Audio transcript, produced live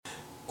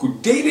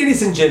Good day,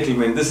 ladies and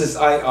gentlemen. This is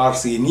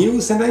IRC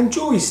News and I'm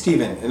Joey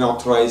Stephen, an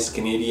authorized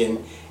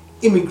Canadian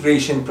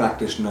immigration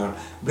practitioner,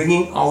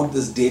 bringing out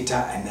this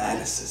data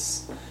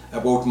analysis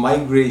about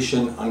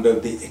migration under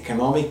the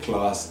economic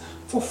class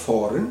for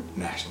foreign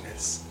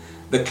nationals.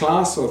 This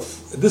class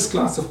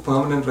of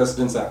permanent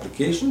residence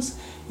applications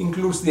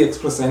includes the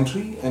express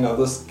entry and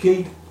other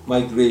skilled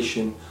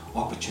migration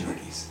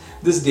opportunities.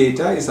 This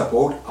data is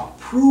about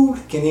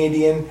approved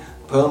Canadian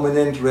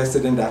permanent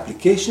resident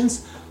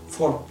applications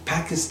for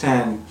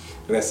Pakistan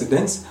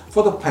residents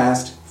for the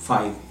past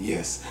 5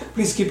 years.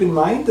 Please keep in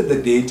mind that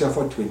the data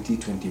for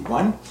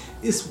 2021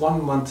 is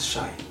 1 month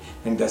shy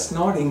and does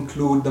not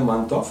include the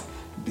month of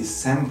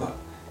December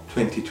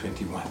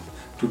 2021.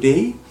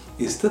 Today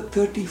is the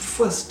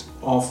 31st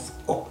of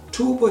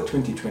October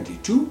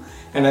 2022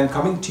 and I'm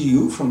coming to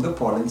you from the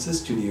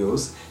Paulinsis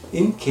Studios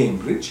in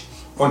Cambridge,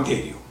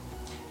 Ontario.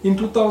 In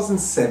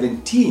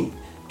 2017,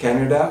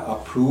 Canada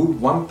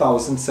approved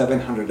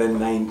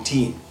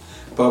 1,719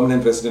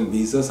 permanent resident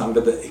visas under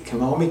the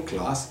economic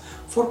class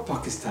for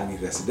Pakistani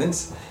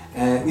residents,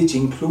 which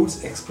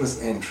includes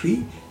express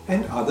entry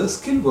and other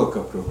skilled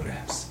worker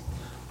programs.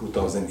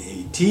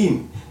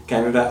 2018,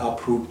 Canada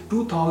approved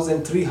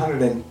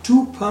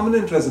 2,302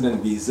 permanent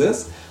resident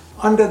visas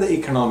under the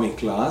economic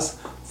class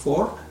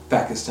for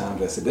Pakistan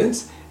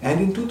residents,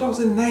 and in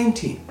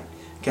 2019,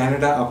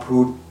 Canada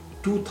approved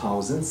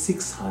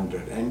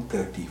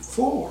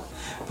 2,634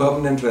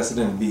 permanent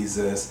resident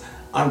visas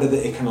under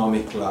the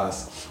economic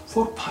class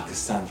for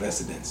Pakistan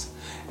residents,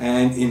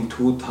 and in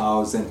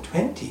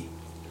 2020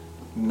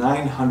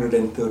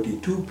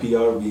 932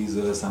 PR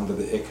visas under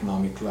the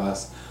economic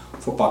class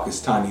for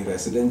Pakistani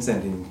residents,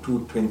 and in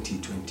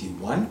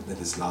 2021,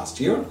 that is last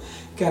year,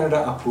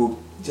 Canada approved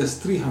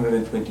just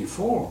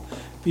 324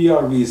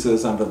 PR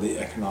visas under the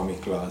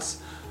economic class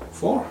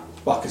for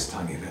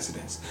Pakistani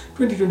residents.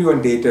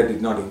 2021 data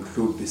did not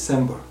include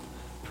December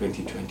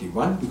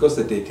 2021 because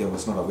the data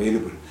was not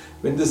available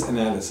when this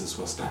analysis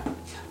was done.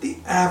 The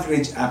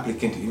average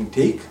applicant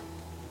intake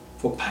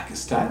for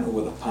Pakistan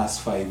over the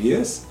past 5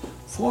 years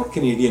for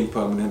Canadian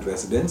permanent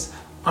residents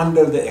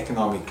under the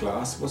economic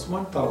class was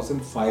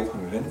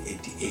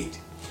 1,588.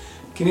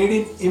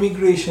 Canadian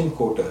immigration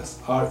quotas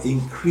are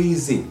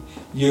increasing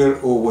year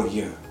over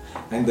year,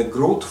 and the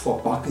growth for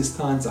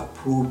Pakistan's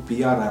approved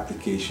PR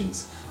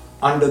applications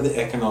under the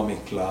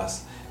economic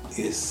class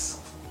is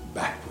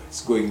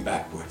going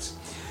backwards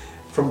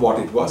from what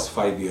it was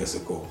 5 years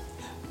ago.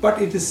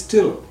 But it is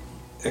still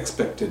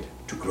expected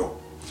to grow.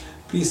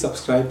 Please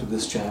subscribe to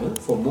this channel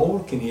for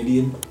more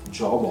Canadian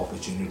job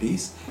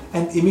opportunities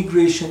and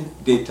immigration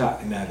data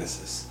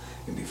analysis.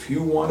 And if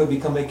you want to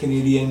become a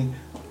Canadian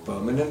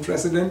permanent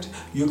resident,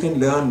 you can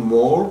learn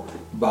more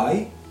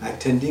by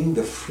attending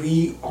the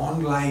free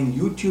online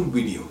YouTube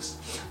videos,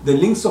 the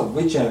links of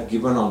which I have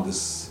given on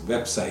this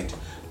website,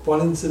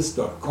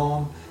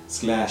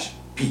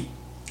 paulinsis.com/p.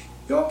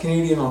 Your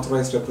Canadian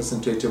authorized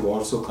representative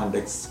also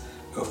conducts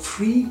a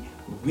free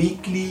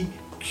weekly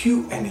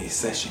Q&A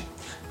session.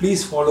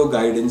 Please follow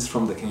guidance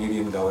from the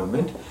Canadian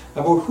government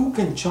about who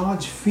can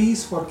charge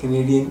fees for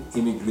Canadian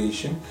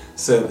immigration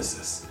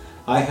services.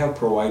 I have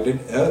provided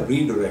a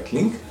redirect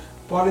link,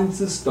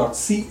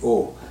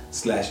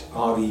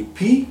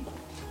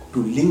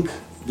 paulinsis.co/rep,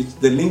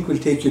 the link will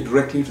take you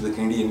directly to the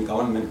Canadian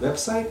government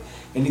website.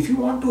 And if you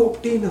want to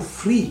obtain a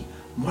free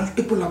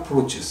multiple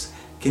approaches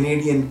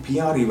Canadian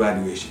PR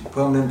evaluation,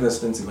 permanent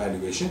residence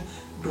evaluation,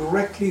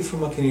 directly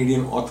from a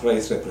Canadian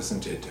authorized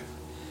representative,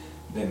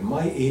 then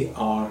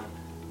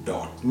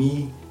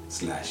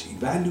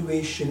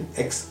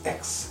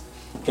myar.me/evaluationxx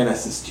can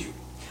assist you.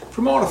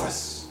 From all of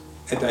us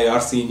at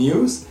IRC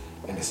News,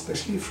 and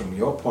especially from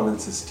your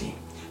Paulinsis team,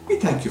 we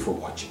thank you for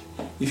watching.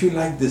 If you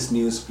like this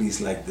news, please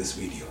like this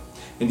video.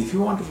 And if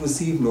you want to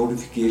receive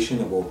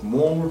notification about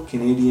more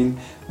Canadian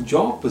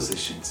job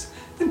positions,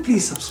 then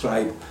please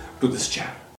subscribe to this channel.